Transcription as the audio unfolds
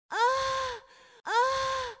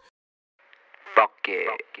Fuck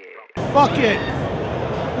it. Fuck it.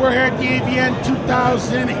 We're here at the AVN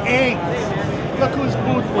 2008. Look whose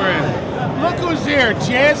booth we're in. Look who's here.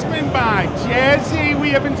 Jasmine Mai. Jazzy, we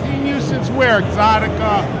haven't seen you since where?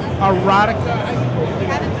 Exotica, Erotica? We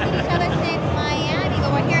haven't seen each other since Miami, but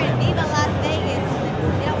we're here in Viva Las Vegas.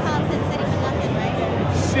 They don't call it Sin City for nothing, right?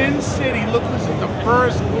 Sin City. Look who's at the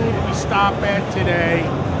first booth we stop at today.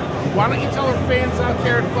 Why don't you tell our fans out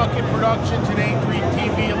there at fucking Productions and A3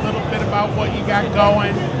 TV a little bit about what you got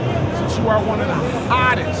going, since you are one of the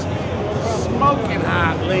hottest, smoking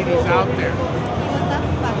hot ladies out there. What's up,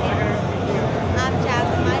 fuckers? I'm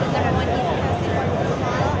Jasmine Mai, the #1 East Coast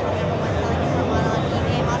supermodel and the #1 selling supermodel on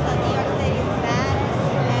eBay. I'm also New York City's baddest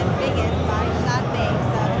and biggest body shop babe.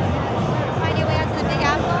 So if you find your way out to the Big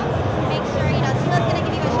Apple, make sure, Tina's going to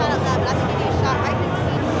give you a shot of love, but I'm going to give you a shot right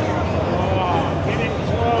between here. Oh, get in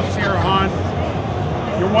close here, hon.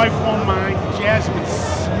 Your wife won't mind. Jasmine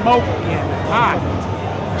smoking hot.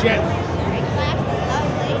 Because I actually love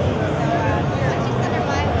ladies, so once you send her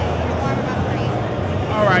my way, it'll warm her up for you.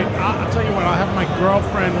 All right, I'll tell you what. I'll have my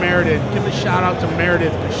girlfriend Meredith give a shout out to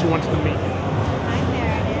Meredith because she wants to meet you. I'm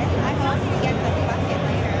Meredith. I hope you get to fuck it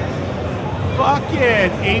later. Fuck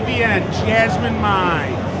it, AVN, Jasmine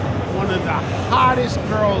Mai, one of the hottest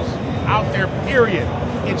girls out there, period.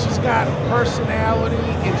 And she's got personality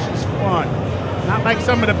and she's fun. Not like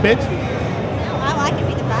some of the bitches. No, I can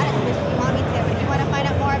be the baddest bitch if you want me to. But if you want to find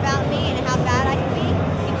out more about me and how bad I can be, you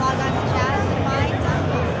can log on to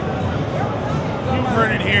jasminemai.com. You've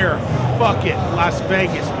heard it here. Fuck it, Las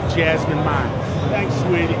Vegas with Jasmine Mai. Thanks,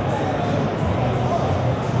 sweetie.